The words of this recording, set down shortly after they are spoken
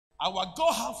Our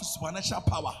God has supernatural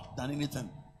power than anything.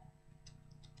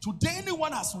 Today,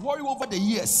 anyone has worried over the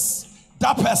years,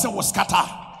 that person will scatter.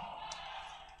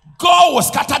 God will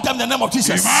scatter them in the name of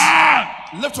Jesus. Amen.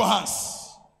 Lift your hands.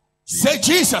 Say,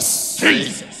 Jesus.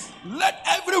 Jesus. Let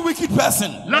every wicked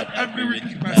person,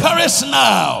 perish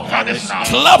now.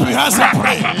 Clap your hands and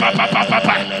pray.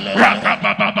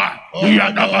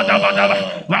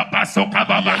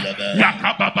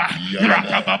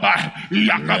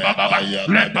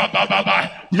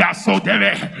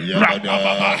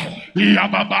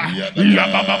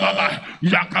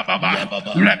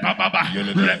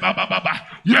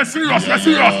 Yes, serious.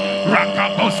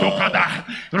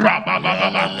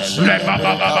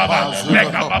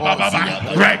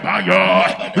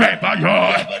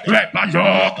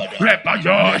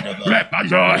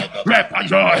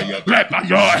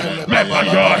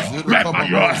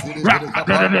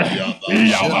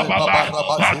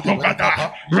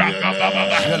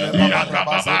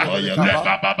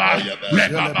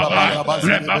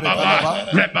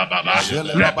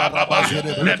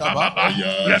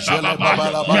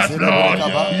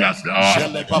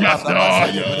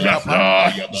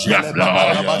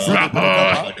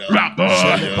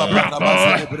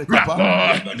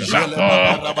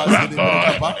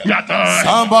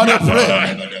 Somebody pray. Somebody pray.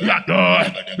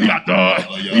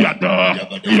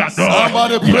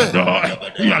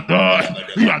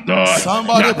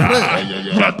 Somebody pray.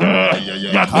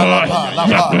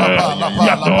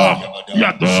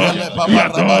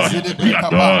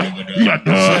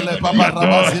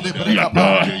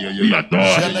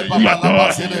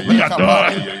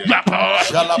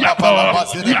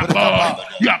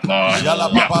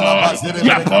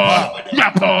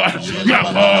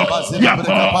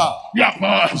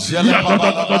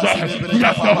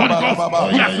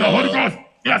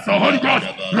 Yes, the Holy Ghost.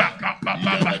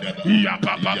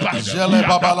 Jele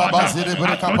baba la bazire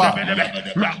brekapa.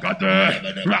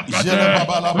 Jele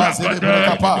baba la bazire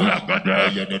brekapa.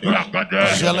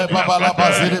 Jele baba la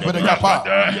bazire brekapa.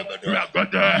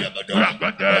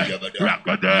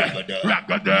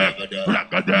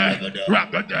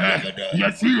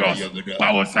 Yes, serious.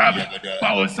 Power serve.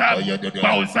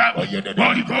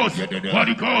 Holy Ghost.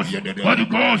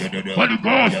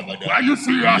 Are you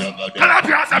serious? Clap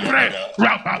your hands and pray.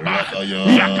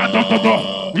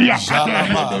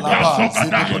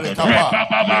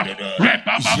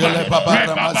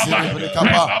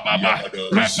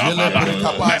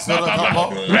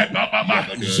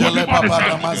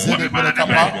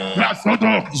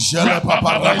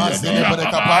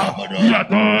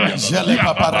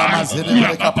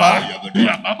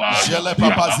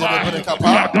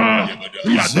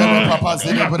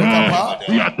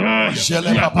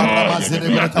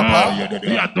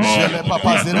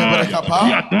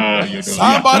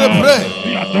 Somebody pray.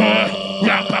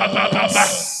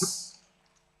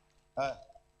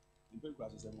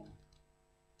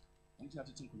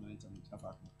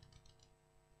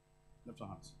 Lift your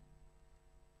hands.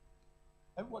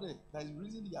 Everybody, there is a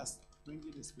reason he has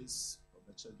bringing the space of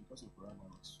the church because of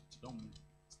coronavirus. Don't move.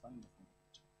 Stand in front of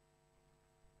the church.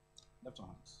 Lift your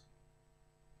hands.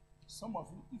 Some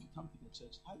of you, if you come to the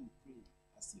church, how you pray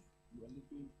as if you are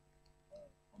living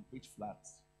on bridge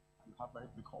flats and you have very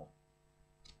big hall.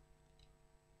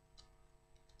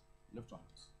 Lift your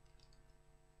hands.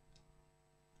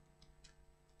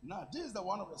 Now, this is the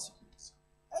one of the secrets.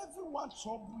 Everyone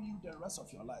trouble you the rest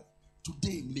of your life.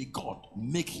 Today, may God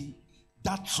make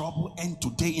that trouble end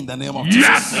today in the name of Jesus.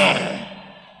 Yes, Lord.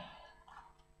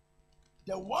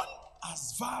 The one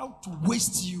has vowed to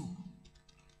waste you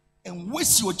and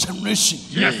waste your generation.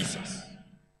 Yes.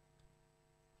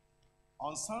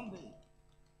 On Sunday,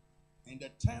 in the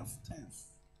 10th,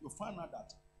 you find out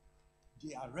that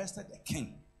they arrested the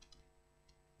king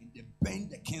and they burned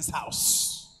the king's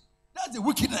house. That's the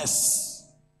wickedness.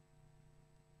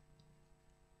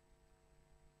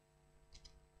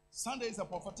 Sunday is a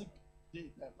prophetic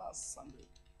day, the last Sunday.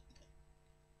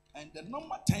 And the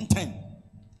number 1010,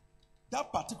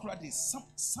 that particular day,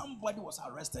 somebody was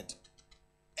arrested.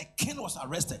 A king was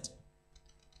arrested.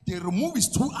 They removed his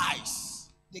 2 eyes.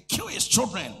 They killed his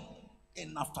children.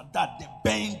 And after that, they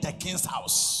burned the king's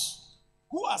house.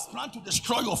 Who has planned to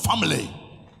destroy your family?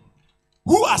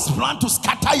 Who has planned to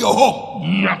scatter your home?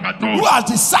 Who has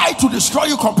decided to destroy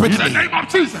you completely? In the name of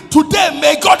Jesus. Today,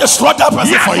 may God destroy that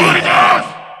person for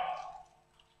you.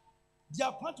 They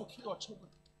are planning to kill your children.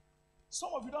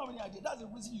 Some of you don't have any idea. That's the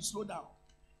reason you slow down.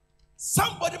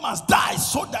 Somebody must die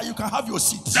so that you can have your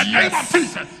seat. In the name of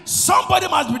Jesus. Somebody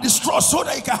must be destroyed so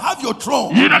that you can have your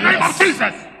throne. In the name of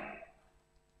Jesus.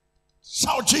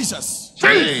 Shout Jesus.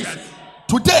 Jesus.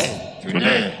 Today,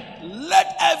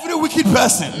 Let every wicked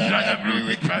person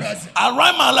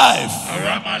around my life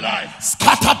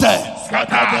scatter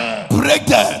them, break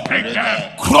them,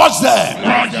 crush them,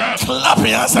 clap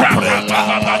your hands and pray.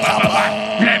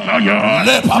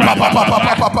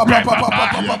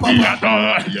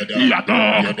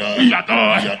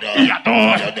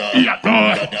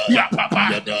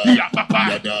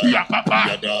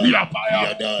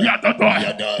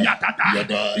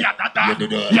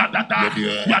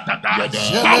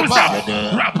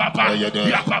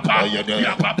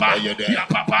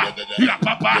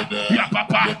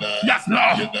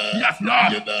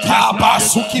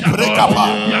 Kabasuki brekapa.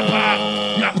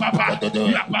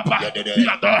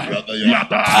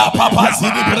 Papa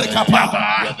zidi brekapa.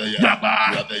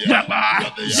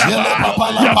 Jele papa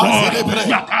la pa zidi bre.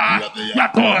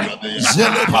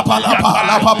 Jele papa la pa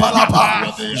la papa la pa.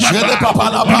 Jele papa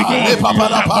la pa le papa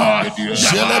la pa.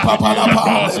 Jele papa la pa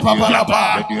le papa la pa.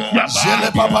 Jele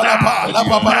papa la pa la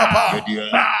papa la pa.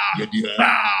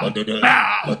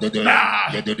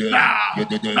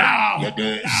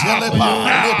 Jele pa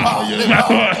le pa le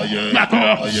pa.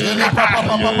 Jele papa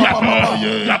papa papa.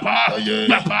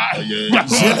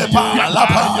 Jele pa la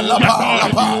pa la pa la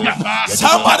pa.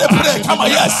 Somebody pray, come on,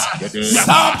 yes.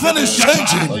 Something is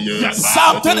changing.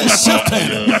 Something is shifting.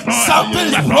 Something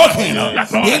is broken.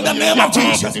 In the name of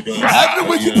Jesus. Every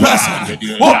wicked person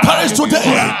will perish today.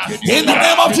 In the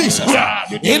name of Jesus.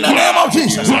 In the name of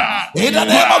Jesus. In the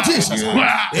name of Jesus.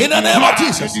 In the name of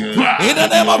Jesus. In the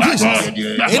name of Jesus.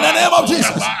 In the name of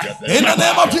Jesus. In the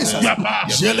name of Jesus.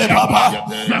 Jele papa.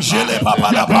 Jele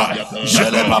papa la pa.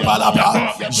 Jele papa la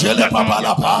pa. Jele papa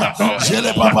la pa.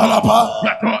 Jele papa la pa.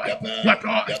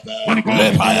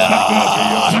 Lepaya,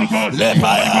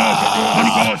 lepaya,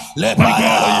 lepaya,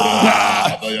 lepaya,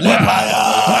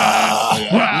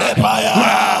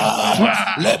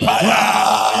 lepaya,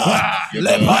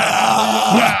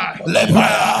 lepaya, lepaya, lepaya,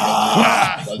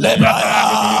 lepaya, lepaya,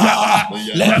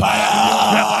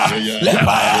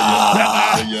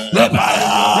 lepaya, lepaya, lepaya,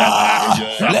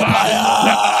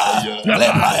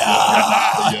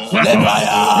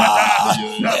 lepaya,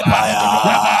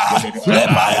 lepaya,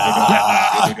 lepaya, lepaya.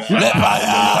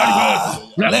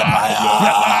 Lepaya,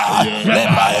 lepaya,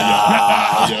 lepaya,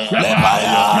 lepaya,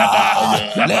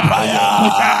 lepaya, lepaya,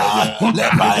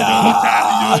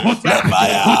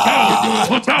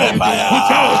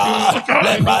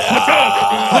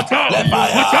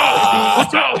 lepaya,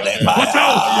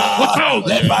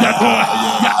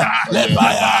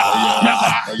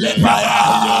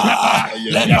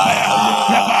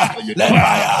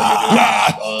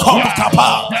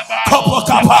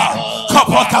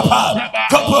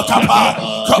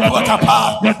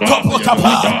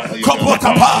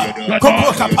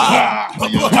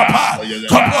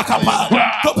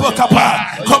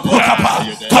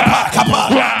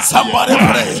 somebody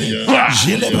pray.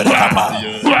 Jele brekapa,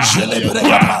 jele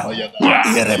brekapa,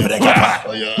 ire brekapa,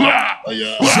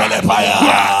 jele paya,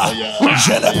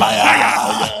 jele paya,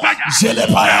 jele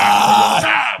paya,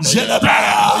 jele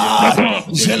paya,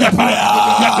 jele paya, jele paya,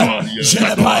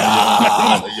 jele paya,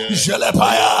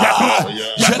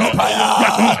 jele paya,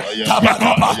 kapa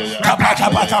kapa, kapa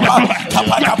kapa kapa,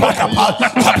 kapa kapa kapa,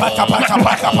 kapa kapa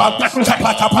kapa kapa,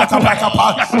 kapa kapa kapa kapa,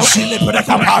 jele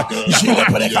brekapa, jele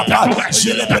brekapa,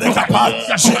 jele brekapa,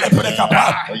 jele brekapa,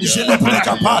 jele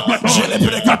brekapa, jele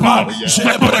brekapa,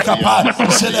 jele brekapa,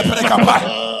 jele brekapa.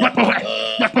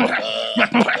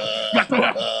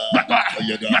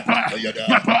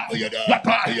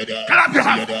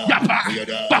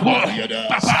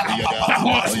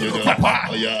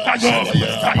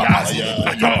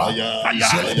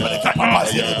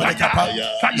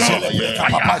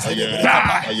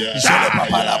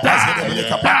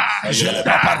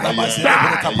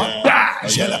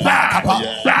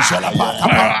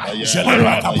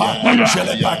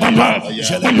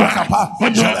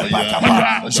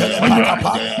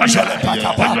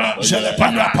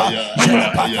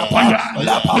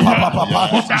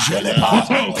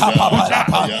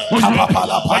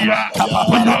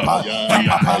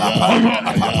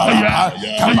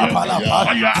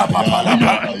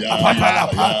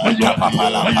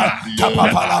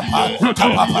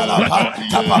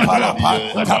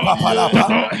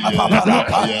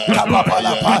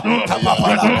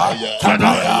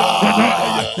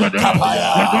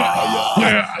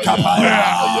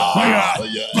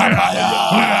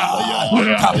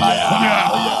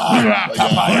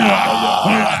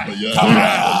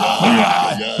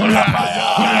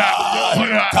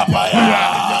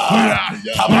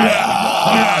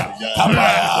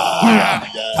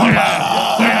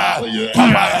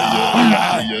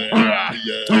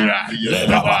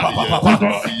 Papa,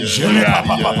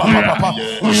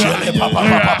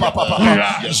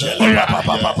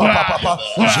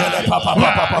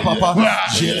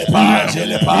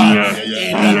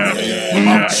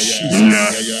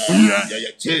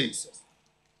 Jesus.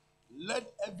 Let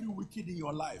every wicked in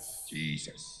your life,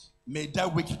 Jesus. may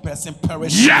that wicked person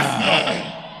perish.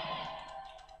 Yes.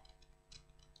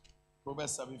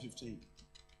 Proverbs 7:15.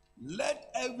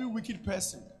 Let every wicked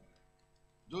person,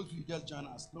 those who just join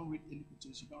us, don't read any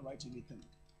quotation, don't write anything.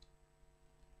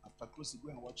 After closing, go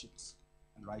and watch it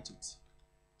and write it.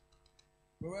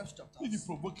 Proverbs chapter. If you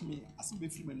provoke me,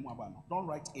 don't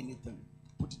write anything.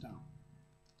 Put it down.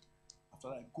 After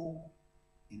that, go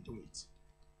into it.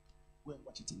 Go and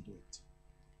watch it and do it.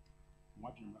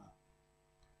 What you know?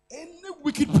 Any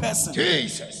wicked person,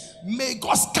 Jesus. may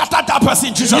God scatter that person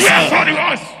in Jesus' name. Yes, Holy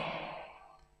Ghost.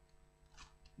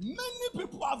 Many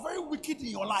people are very wicked in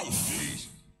your life.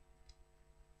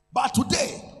 But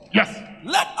today, Yes.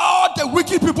 let all the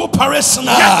wicked people perish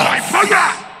now. Yes, my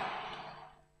Father.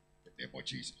 In the name of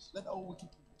Jesus. Let all wicked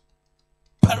people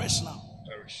perish now.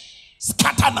 Perish.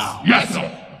 Scatter now. Yes,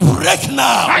 Lord. Break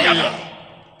now. Fire.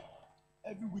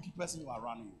 Every wicked person you are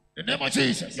running, In the name of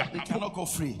Jesus. they cannot go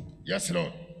free. Yes,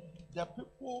 Lord. The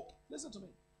people, listen to me.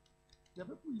 The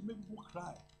people you make people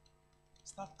cry,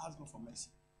 start asking for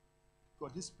mercy.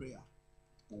 Because this prayer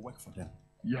will work for them.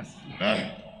 Yes.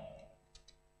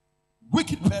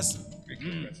 Wicked person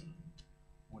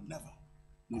will never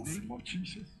In go the free. name of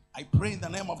Jesus. I pray in the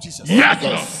name of Jesus. Yes,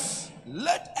 Lord.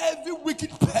 Let every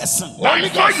wicked person Holy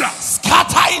Ghost.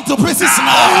 scatter into pieces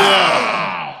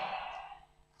now.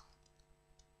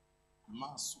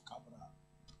 Masukabra.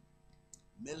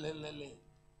 Melelele.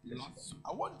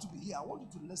 I want you to be here. I want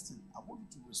you to listen. I want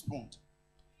you to respond.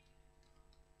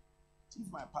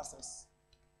 If my pastors,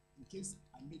 in case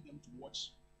I made them to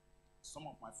watch some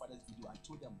of my father's video, I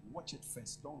told them, watch it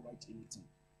first. Don't write anything.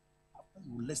 After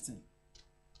you listen,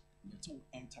 let it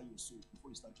enter your soul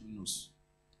before you start doing news.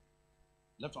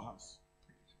 Left your hands.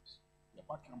 Your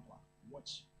back camper.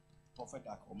 Watch Prophet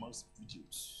Akoma's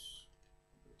videos.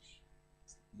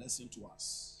 Listen to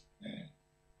us.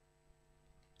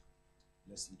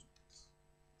 Listen to us.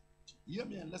 Hear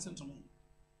me and listen to me.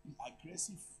 Be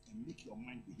aggressive and make your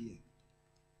mind be here.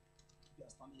 You are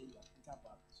standing here, you are thinking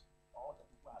about all the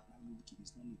people at night.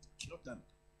 It's no need. Kill them.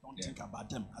 Don't think about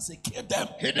them. I say kill them.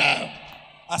 Kill them.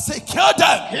 I say kill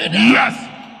them. Kill them.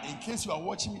 Yes. In case you are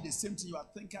watching me, the same thing you are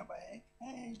thinking about.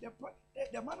 Hey,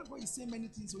 the man of God is saying many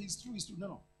things, so it's true. It's true.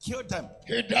 No. Kill them.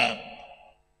 Kill them.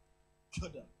 Kill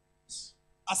them.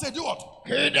 I said, do what?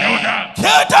 Kill them.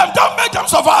 Kill them. Don't make them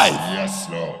survive. Yes,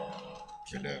 Lord.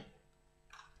 Kill them.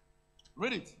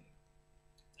 Read it.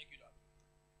 Thank you, Lord.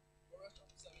 Proverbs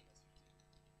chapter 7, verse 15.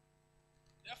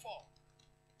 Therefore,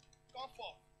 come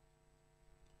forth.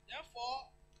 Therefore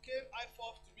came I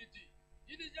forth to meet thee,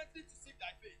 diligently to seek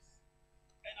thy face,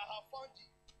 and I have found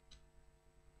thee.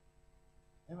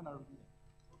 Even I read it.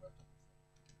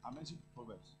 I mentioned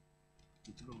Proverbs.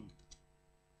 Deuteronomy.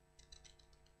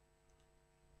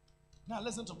 Now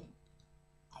listen to me.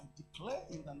 I declare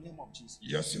in the name of Jesus.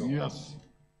 Yes, Lord. Yes.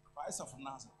 Christ of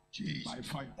Nazareth. Jesus. By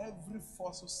fire. Every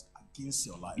forces against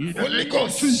your life Holy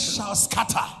Ghost. shall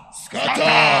scatter.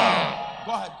 Scatter.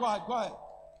 Go ahead.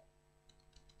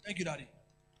 Thank you, Daddy.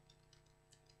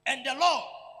 And the Lord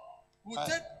will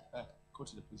take go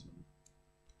to the place.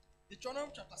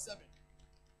 Deuteronomy chapter 7,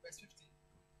 verse 15.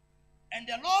 And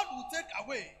the Lord will take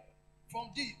away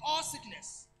from thee all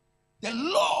sickness. The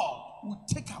Lord will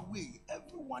take away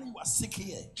everyone you are sick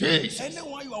here. Jesus.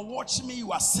 Anyone you are watching me,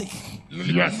 you are sick.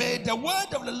 Yes. May the word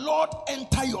of the Lord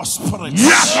enter your spirit.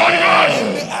 Yes, Lord.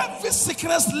 And may every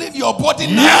sickness leave your body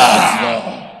now.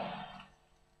 Yes,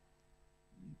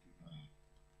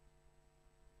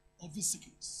 Every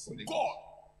sickness. God,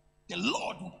 the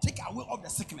Lord will take away all the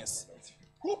sickness.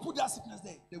 Who put that sickness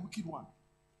there? The wicked one.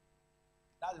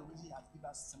 That's the reason he has given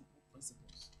us simple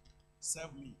principles.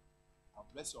 Serve me. I'll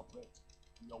bless your bread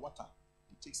and your water.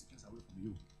 Will take sickness away from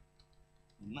you.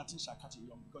 And nothing shall catch you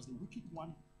young, because the wicked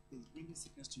one is bringing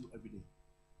sickness to you every day.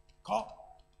 Call.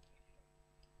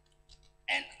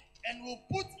 And will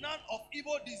put none of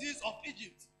evil disease of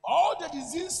Egypt. All the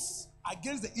disease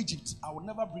against the Egypt, I will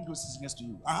never bring those sickness to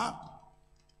you.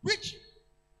 Which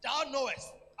thou knowest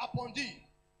upon thee,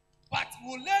 but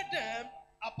will lay them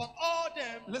upon all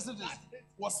them. Listen to this.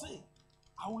 What say?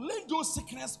 I will lay those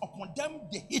sickness upon them,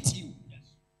 they hate you. Yes.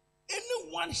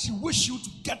 Anyone she wish you to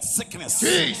get sickness.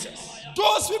 Jesus.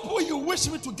 Those people you wish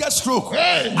me to get stroke.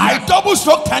 Hey. I double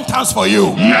stroke 10 times for you.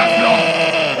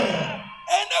 Yes,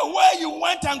 Anywhere you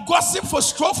went and gossip for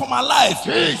stroke for my life,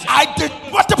 Jesus. I did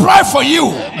multiply for you.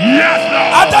 Lord. Yes,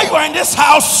 Lord. Either you are in this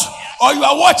house or you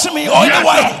are watching me, or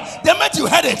anyone, the minute you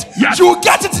heard it, you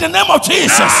get it in the name of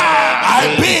Jesus.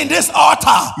 I be in this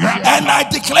altar and I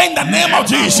declare in the name of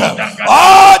Jesus.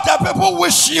 All the people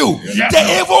wish you, the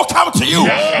evil come to you.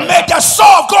 May the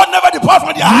soul of God never depart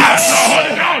from their hearts.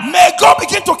 May God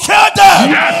begin to kill them.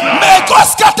 May God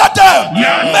scatter them.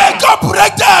 May God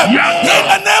break them in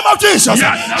the name of Jesus.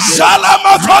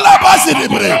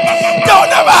 They will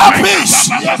never have peace.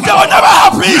 They will never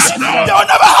have peace. They will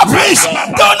never have peace.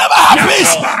 They will never have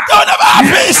peace. They will never have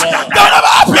peace. They will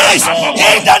never have peace.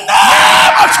 In the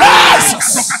name of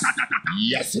Jesus.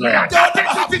 Yes, Lord. They will never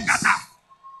have peace.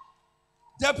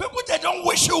 The people they don't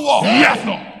wish you war. Yes,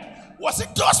 Lord. Was it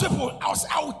those people?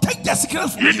 I will take their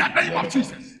secrets from you. In the name of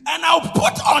Jesus. And I'll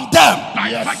put on them.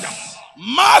 Yes.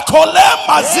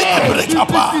 Makolema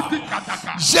zikbrikapa.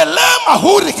 Jelema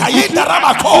hurikayinda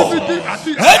ramako.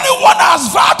 Anyone has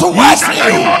vowed to waste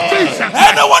you.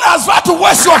 Anyone has vowed to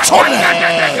waste your children.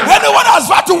 Anyone has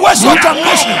vowed to waste your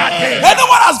generation.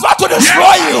 Anyone has vowed to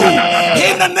destroy you.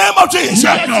 In the name of Jesus.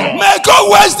 May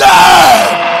God waste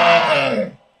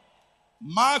them.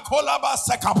 Makolaba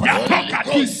sekapa.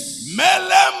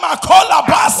 Mele makola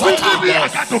basaka.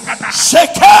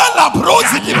 Shekela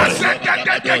brozi dibre.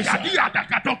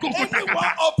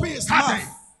 Anyone open his mouth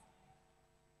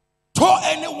to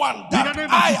anyone that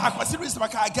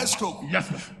I get stroke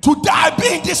to die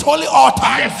be in this holy altar.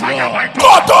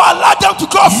 God don't allow them to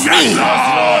go free.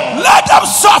 Let them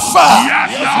suffer.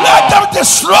 Let them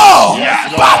destroy.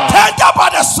 But tender by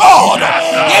the sword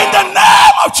in the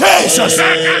name of Jesus.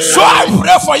 So I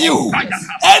pray for you.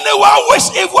 Anyone wish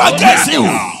evil against you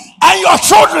and your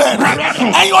children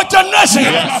and your generation,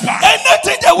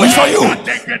 anything they wish for you,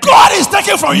 God is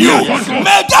taking from you.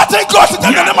 May that thing go to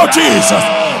them in the name of Jesus.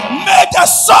 May the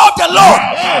soul of the Lord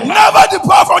never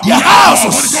depart from their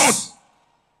houses.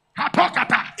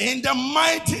 In the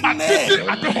mighty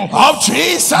name of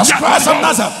Jesus Christ of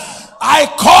Nazareth, I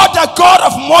call the God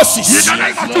of Moses.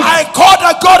 I call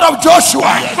the God of Joshua.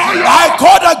 I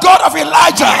call the God of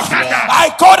Elijah. I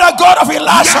call the God of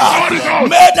Elisha.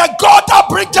 May the God that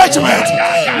bring judgment,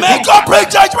 may God bring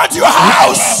judgment to your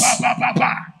house. In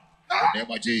the name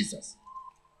of Jesus.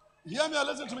 Hear me or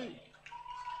listen to me.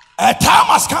 A time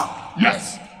has come.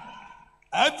 Yes.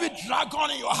 Every dragon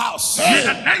in your house, In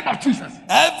the name of Jesus.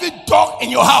 every dog in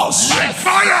your house,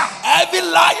 Fire. every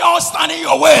lion standing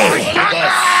your way,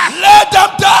 let them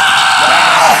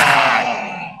die.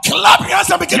 Clap your hands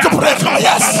and begin to pray.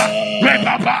 Yes.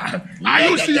 Are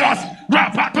you serious?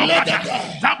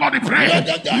 Somebody pray.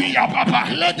 Ya papa.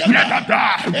 Let them die.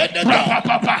 Ya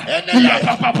papa.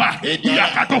 Ya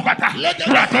katokata.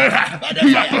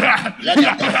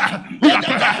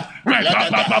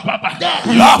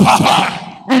 La papa.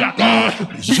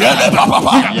 Jele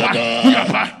papa.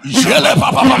 Jele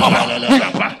papa.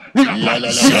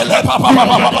 Jele papa. Jele papa.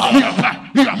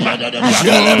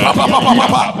 Jele papa.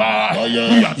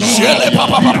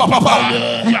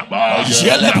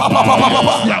 Jele papa.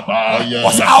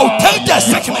 I'll take the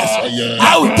sickness.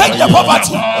 I will take the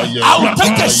poverty. I will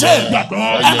take the shame.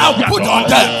 And I'll put on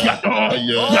them.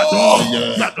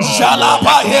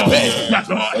 Jalapa hebe.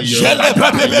 Jele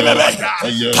pepe.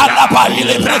 Kalapa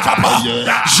ile brekapa.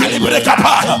 Jele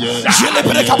brekapa. Jele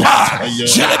brekapa.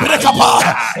 Jele brekapa.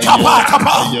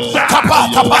 Kapa.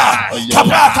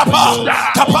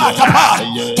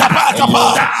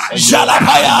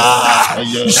 Jalapaya.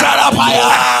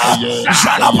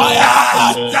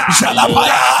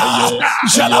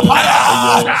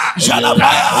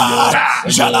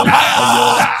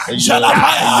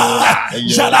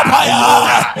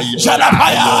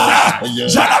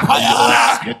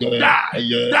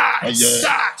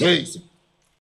 Jesus.